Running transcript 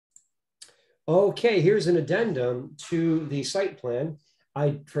Okay, here's an addendum to the site plan.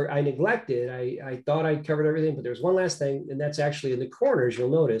 I neglected. I thought I covered everything, but there's one last thing, and that's actually in the corners. You'll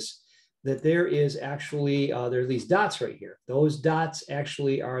notice that there is actually there are these dots right here. Those dots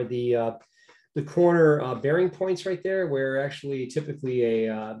actually are the corner bearing points right there, where actually typically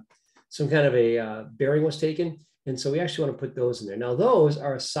a some kind of a bearing was taken, and so we actually want to put those in there. Now those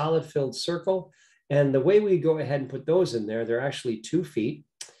are a solid filled circle, and the way we go ahead and put those in there, they're actually 2 feet.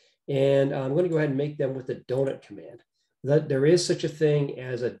 And I'm going to go ahead and make them with the donut command. That there is such a thing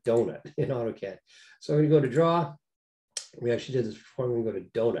as a donut in AutoCAD. So I'm going to go to draw. We actually did this before. I'm going to go to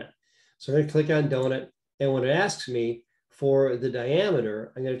donut. So I'm going to click on donut. And when it asks me for the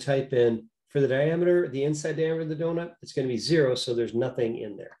diameter, I'm going to type in for the diameter, the inside diameter of the donut, it's going to be 0. So there's nothing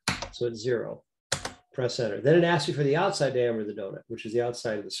in there. So it's 0. Press enter. Then it asks you for the outside diameter of the donut, which is the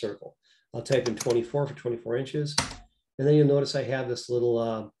outside of the circle. I'll type in 24 for 24 inches. And then you'll notice I have this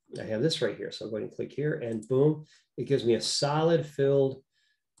little, I have this right here. So I'm going to click here and boom, it gives me a solid filled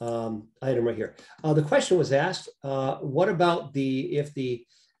item right here. The question was asked, what about if the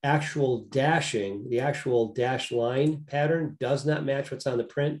actual dashing, the actual dash line pattern does not match what's on the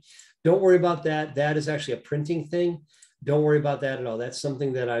print? Don't worry about that. That is actually a printing thing. Don't worry about that at all. That's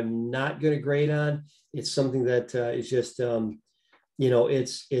something that I'm not going to grade on. It's something that is just,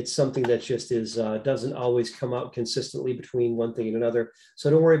 it's something that just is doesn't always come out consistently between one thing and another.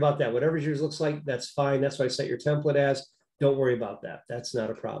 So don't worry about that. Whatever yours looks like, that's fine. That's what I set your template as. Don't worry about that. That's not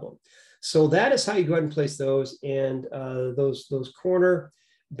a problem. So that is how you go ahead and place those. And those corner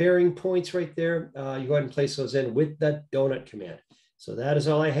bearing points right there, you go ahead and place those in with that donut command. So that is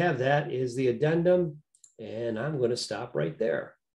all I have. That is the addendum. And I'm going to stop right there.